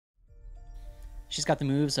She's got the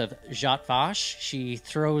moves of Jat Vache. She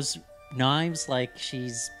throws knives like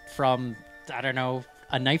she's from, I don't know,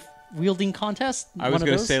 a knife-wielding contest. I was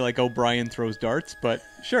going to say like O'Brien throws darts, but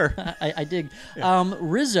sure. I dig. Yeah.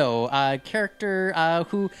 Rizzo, a character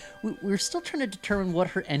who we're still trying to determine what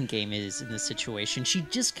her endgame is in this situation. She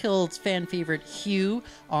just killed fan favorite Hugh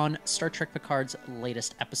on Star Trek Picard's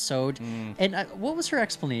latest episode. And what was her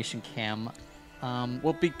explanation, Cam?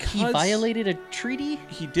 Well, because he violated a treaty?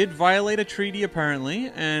 He did violate a treaty,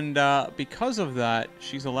 apparently, and because of that,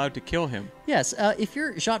 she's allowed to kill him. Yes, if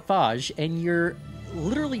you're Jat Vache and you're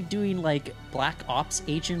literally doing like black ops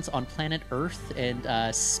agents on planet Earth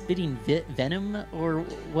and spitting venom or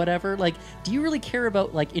whatever, like, do you really care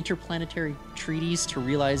about like interplanetary treaties to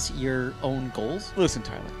realize your own goals? Listen,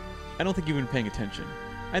 Tyler, I don't think you've been paying attention.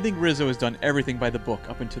 I think Rizzo has done everything by the book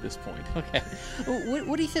up until this point. Okay.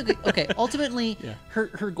 What do you think? Okay, ultimately,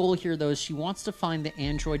 her goal here, though, is she wants to find the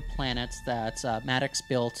android planets that Maddox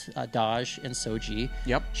built, Daj and Soji.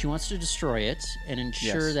 Yep. She wants to destroy it and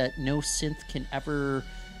ensure that no synth can ever,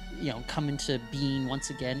 come into being once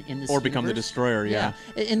again in this Or become the universe. destroyer, yeah.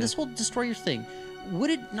 And this whole destroyer thing, would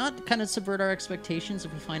it not kind of subvert our expectations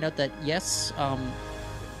if we find out that, yes,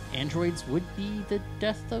 androids would be the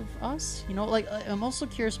death of us? I'm also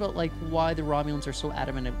curious about why the Romulans are so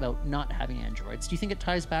adamant about not having androids. Do you think it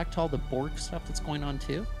ties back to all the Borg stuff that's going on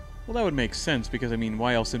too? Well, that would make sense because,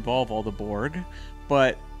 why else involve all the Borg?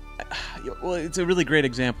 But, well, it's a really great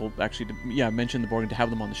example, actually, to mention the Borg and to have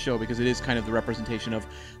them on the show because it is kind of the representation of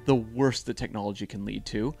the worst that technology can lead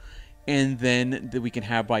to. And then that we can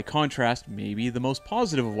have, by contrast, maybe the most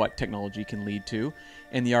positive of what technology can lead to,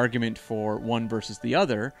 and the argument for one versus the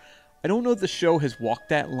other. I don't know if the show has walked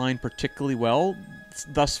that line particularly well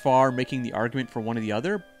thus far, making the argument for one or the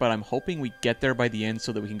other, but I'm hoping we get there by the end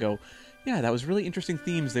so that we can go, yeah, that was really interesting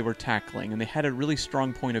themes they were tackling, and they had a really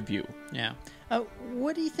strong point of view. Yeah.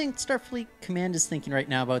 What do you think Starfleet Command is thinking right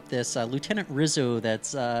now about this Lieutenant Rizzo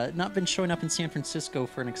that's not been showing up in San Francisco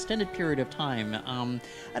for an extended period of time?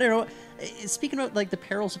 I don't know. Speaking about the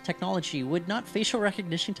perils of technology, would not facial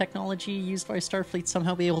recognition technology used by Starfleet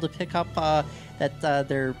somehow be able to pick up that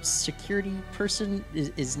their security person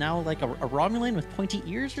is now a Romulan with pointy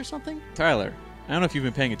ears or something? Tyler, I don't know if you've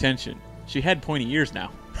been paying attention. She had pointy ears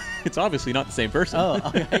now. It's obviously not the same person.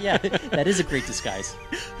 Oh, yeah. That is a great disguise.